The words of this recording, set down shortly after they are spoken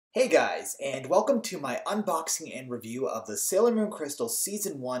Hey guys, and welcome to my unboxing and review of the Sailor Moon Crystal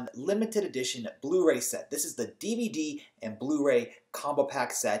Season 1 Limited Edition Blu-ray set. This is the DVD and Blu-ray combo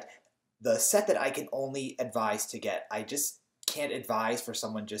pack set, the set that I can only advise to get. I just can't advise for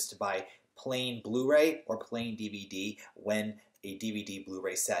someone just to buy plain Blu-ray or plain DVD when a DVD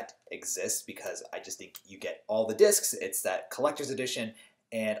Blu-ray set exists, because I just think you get all the discs. It's that collector's edition,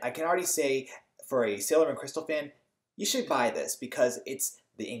 and I can already say for a Sailor Moon Crystal fan, you should buy this because it's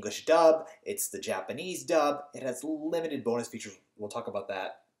the English dub, it's the Japanese dub, it has limited bonus features, we'll talk about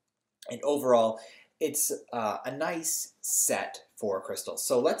that, and overall, it's a nice set for Crystal.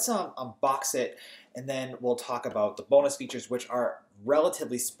 So let's unbox it, and then we'll talk about the bonus features, which are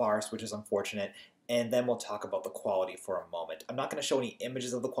relatively sparse, which is unfortunate, and then we'll talk about the quality for a moment. I'm not going to show any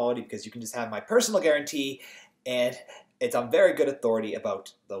images of the quality because you can just have my personal guarantee, and it's on very good authority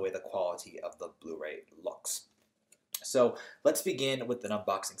about the way the quality of the Blu-ray looks. So let's begin with an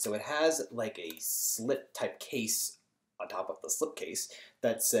unboxing. So it has like a slip type case on top of the slip case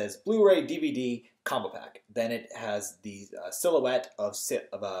that says Blu-ray DVD combo pack. Then it has the silhouette of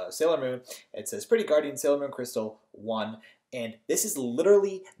Sailor Moon. It says Pretty Guardian Sailor Moon Crystal 1. And this is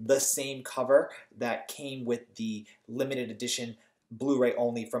literally the same cover that came with the limited edition Blu-ray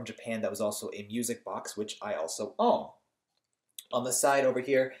only from Japan that was also a music box, which I also own. On the side over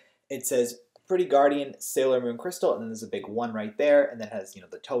here, it says Pretty Guardian Sailor Moon Crystal, and then there's a big 1 right there, and then it has,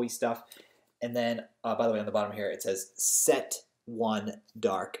 the Toei stuff. And then, by the way, on the bottom here, it says Set 1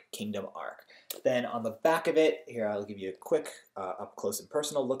 Dark Kingdom Arc. Then on the back of it, here I'll give you a quick up-close and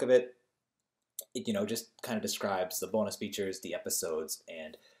personal look of it. It, just kind of describes the bonus features, the episodes,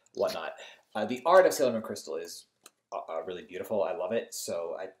 and whatnot. The art of Sailor Moon Crystal is really beautiful. I love it,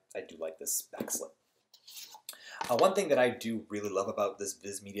 so I do like this back slip. One thing that I do really love about this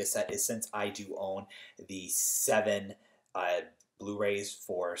Viz Media set is, since I do own the 7 Blu-rays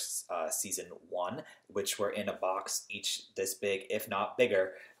for Season 1, which were in a box each this big, if not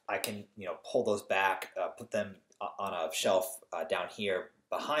bigger, I can pull those back, put them on a shelf down here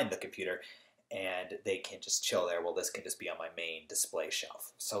behind the computer, and they can just chill there. Well, this can just be on my main display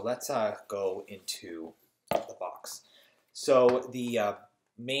shelf. So let's go into the box. So the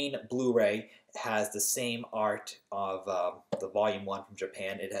main Blu-ray has the same art of the Volume 1 from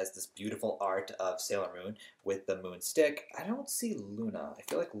Japan. It has this beautiful art of Sailor Moon with the moon stick. I don't see Luna. I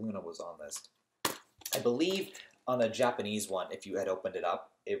feel like Luna was on this. I believe on the Japanese one, if you had opened it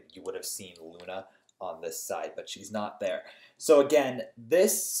up, you would have seen Luna on this side, but she's not there. So again,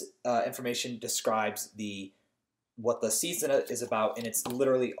 this information describes what the season is about, and it's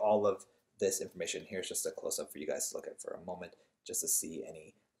literally all of this information. Here's just a close-up for you guys to look at for a moment, just to see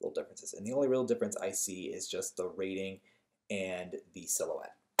any little differences. And the only real difference I see is just the rating and the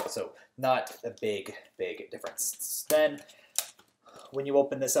silhouette. So not a big difference. Then when you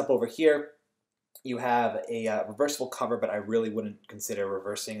open this up over here, you have a reversible cover, but I really wouldn't consider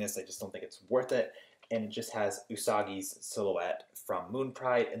reversing this. I just don't think it's worth it. And it just has Usagi's silhouette from Moon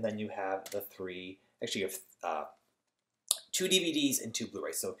Pride, and then you have the 3, actually you have 2 DVDs and 2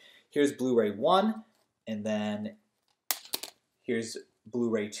 Blu-rays. So here's Blu-ray 1, and then here's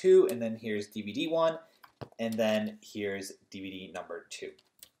Blu-ray 2, and then here's DVD 1, and then here's DVD number 2.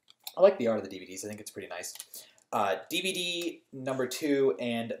 I like the art of the DVDs. I think it's pretty nice. DVD number 2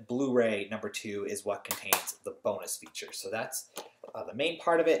 and Blu-ray number 2 is what contains the bonus features. So that's the main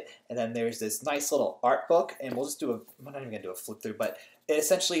part of it. And then there's this nice little art book, and we'll just do I'm not even going to do a flip through, but it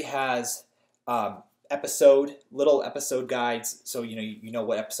essentially has little episode guides, so you know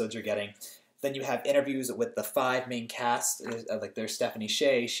what episodes you're getting. Then you have interviews with the 5 main cast. Like there's Stephanie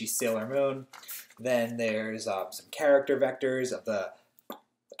Sheh, she's Sailor Moon. Then there's some character vectors of the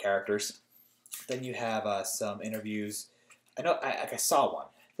characters. Then you have some interviews. I saw one.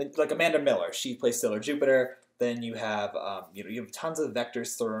 Then, like Amanda Miller, she plays Sailor Jupiter. Then you have you have tons of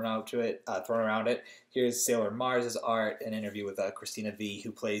vectors thrown around it. Here's Sailor Mars' art, an interview with Christina V,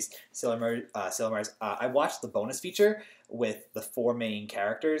 who plays Sailor Mars. I watched the bonus feature with the 4 main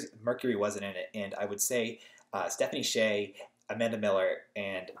characters. Mercury wasn't in it, and I would say Stephanie Sheh, Amanda Miller,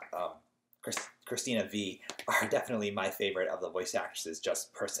 and Christina V are definitely my favorite of the voice actresses,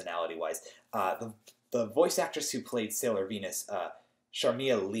 just personality-wise. The voice actress who played Sailor Venus,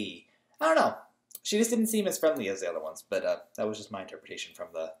 Sharmia Lee, I don't know. She just didn't seem as friendly as the other ones, but that was just my interpretation from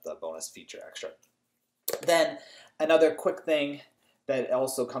the bonus feature extra. Then another quick thing that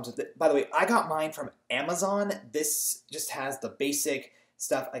also comes with it. By the way, I got mine from Amazon. This just has the basic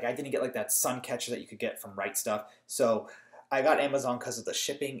stuff. Like I didn't get like that sun catcher that you could get from Right Stuff. So I got Amazon because of the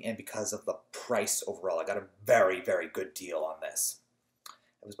shipping and because of the price overall. I got a very good deal on this.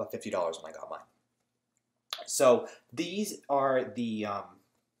 It was about $50 when I got mine. So these are the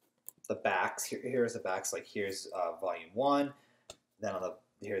the backs. Here's the backs. Like here's Volume 1. Then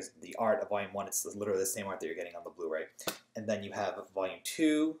here's the art of Volume 1. It's literally the same art that you're getting on the Blu-ray. And then you have Volume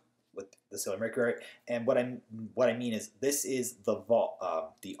 2 with the Sailor Mercury art. And what I mean is this is the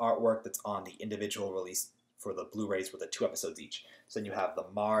artwork that's on the individual release for the Blu-rays with the 2 episodes each. So then you have the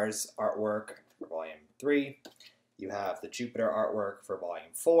Mars artwork for Volume 3. You have the Jupiter artwork for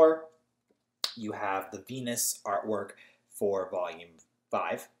Volume 4. You have the Venus artwork for Volume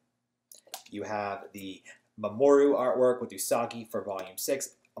 5. You have the Mamoru artwork with Usagi for Volume 6.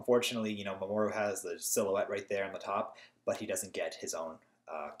 Unfortunately, you know, Mamoru has the silhouette right there on the top, but he doesn't get his own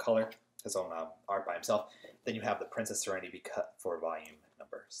color, his own art by himself. Then you have the Princess Serenity cut for Volume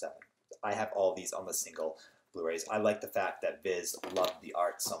number 7. I have all these on the single Blu-rays. I like the fact that Viz loved the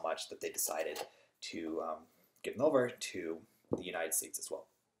art so much that they decided to give them over to the United States as well.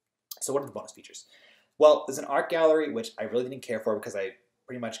 So what are the bonus features? Well, there's an art gallery, which I really didn't care for because I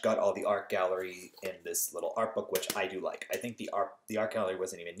pretty much got all the art gallery in this little art book, which I do like. I think the art gallery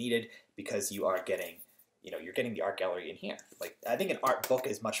wasn't even needed because you are getting, you know, you're getting the art gallery in here. Like, I think an art book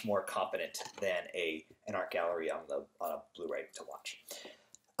is much more competent than an art gallery on a Blu-ray to watch.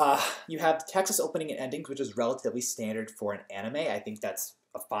 You have Texas opening and endings, which is relatively standard for an anime. I think that's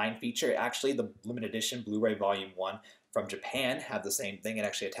a fine feature. Actually, the limited edition Blu-ray Volume 1 from Japan had the same thing. It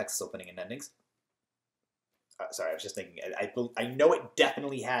actually had Texas opening and endings. Sorry, I was just thinking. I know it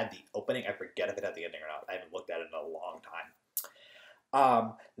definitely had the opening. I forget if it had the ending or not. I haven't looked at it in a long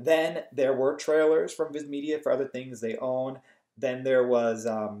time. Then there were trailers from Viz Media for other things they own. Then there was,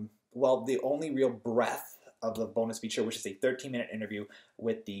 well, the only real breath of the bonus feature, which is a 13-minute interview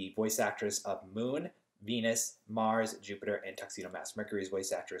with the voice actress of Moon, Venus, Mars, Jupiter, and Tuxedo Mask. Mercury's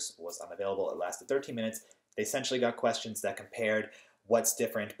voice actress was unavailable. It lasted 13 minutes. They essentially got questions that compared what's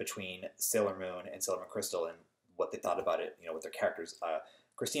different between Sailor Moon and Sailor Moon Crystal and what they thought about it, you know, with their characters.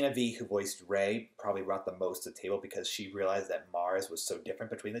 Christina V, who voiced Ray, probably brought the most to the table because she realized that Mars was so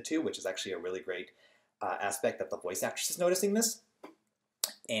different between the two, which is actually a really great aspect that the voice actress is noticing this.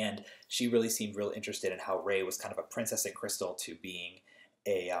 And she really seemed real interested in how Ray was kind of a princess in Crystal to being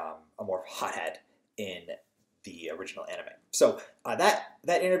a more hothead in the original anime. So that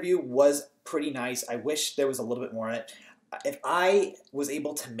interview was pretty nice. I wish there was a little bit more on it. If I was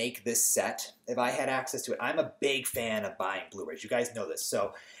able to make this set, if I had access to it, I'm a big fan of buying Blu-rays. You guys know this.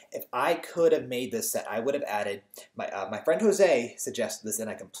 So if I could have made this set, I would have added, my friend Jose suggested this, and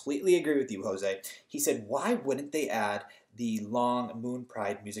I completely agree with you, Jose. He said, why wouldn't they add the Long Moon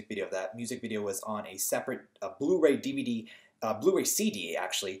Pride music video? That music video was on a separate Blu-ray DVD, Blu-ray CD,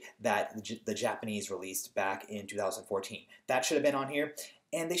 actually, that the Japanese released back in 2014. That should have been on here.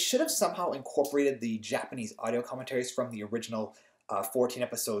 And they should have somehow incorporated the Japanese audio commentaries from the original 14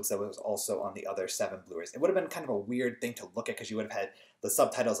 episodes that was also on the other 7 Blu-rays. It would have been kind of a weird thing to look at because you would have had the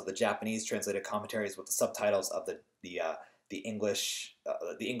subtitles of the Japanese translated commentaries with the subtitles of the English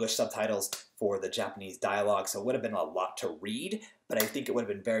subtitles for the Japanese dialogue. So it would have been a lot to read, but I think it would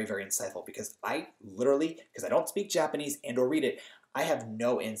have been very, very insightful because I literally, because I don't speak Japanese and or read it, I have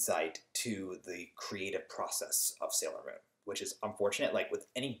no insight to the creative process of Sailor Moon, which is unfortunate. Like with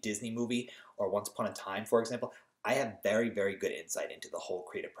any Disney movie or Once Upon a Time, for example, I have very, very good insight into the whole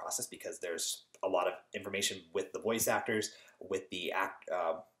creative process because there's a lot of information with the voice actors, with the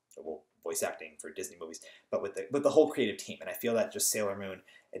voice acting for Disney movies, but with the whole creative team. And I feel that just Sailor Moon,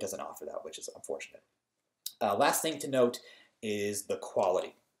 it doesn't offer that, which is unfortunate. Last thing to note is the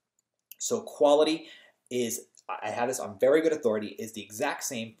quality. So quality is, I have this on very good authority, is the exact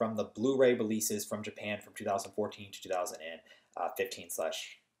same from the Blu-ray releases from Japan from 2014 to 2015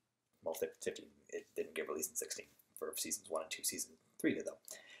 well, 15. It didn't get released in 16 for seasons 1 and 2. Season 3 did, though.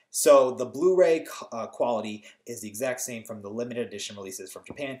 So the Blu-ray quality is the exact same from the limited edition releases from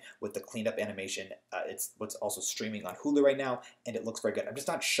Japan with the cleaned up animation. It's what's also streaming on Hulu right now, and it looks very good. I'm just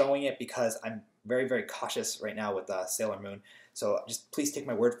not showing it because I'm very, very cautious right now with Sailor Moon. So just please take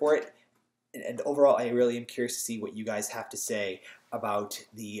my word for it. And overall, I really am curious to see what you guys have to say about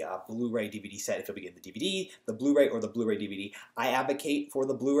the Blu-ray DVD set, if you'll be getting the DVD, the Blu-ray, or the Blu-ray DVD. I advocate for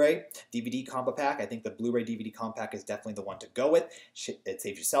the Blu-ray DVD combo pack. I think the Blu-ray DVD combo pack is definitely the one to go with. It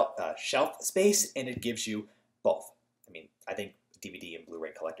saves you shelf space, and it gives you both. I mean, I think DVD and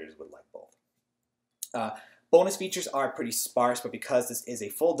Blu-ray collectors would like both. Bonus features are pretty sparse, but because this is a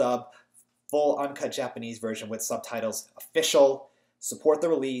full dub, full uncut Japanese version with subtitles, official, support the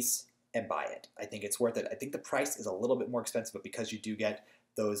release, and buy it. I think it's worth it. I think the price is a little bit more expensive, but because you do get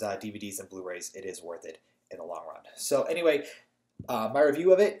those DVDs and Blu-rays, it is worth it in the long run. So anyway, my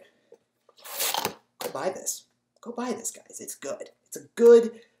review of it, go buy this. Go buy this, guys. It's good. It's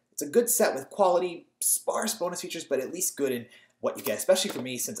a good set with quality, sparse bonus features, but at least good. And what you get, especially for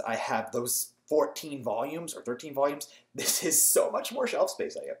me since I have those 14 volumes or 13 volumes. This is so much more shelf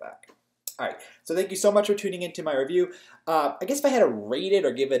space I get back. All right, so thank you so much for tuning into my review. I guess if I had to rate it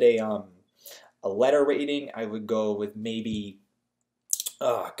or give it a letter rating, I would go with maybe,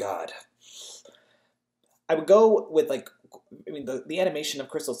 oh God. I would go with like, I mean, the animation of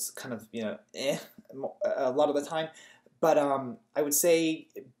Crystal's kind of, you know, a lot of the time, but I would say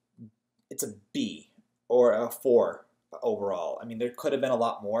it's a B or a 4 overall. I mean, there could have been a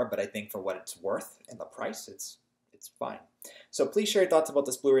lot more, but I think for what it's worth and the price, it's fine. So please share your thoughts about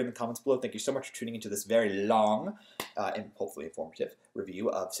this Blu-ray in the comments below. Thank you so much for tuning into this very long and hopefully informative review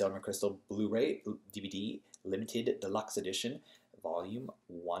of Sailor Moon Crystal Blu-ray DVD Limited Deluxe Edition, Volume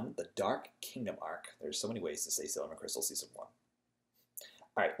 1, The Dark Kingdom Arc. There's so many ways to say Sailor Moon Crystal Season 1. All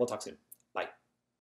right, we'll talk soon.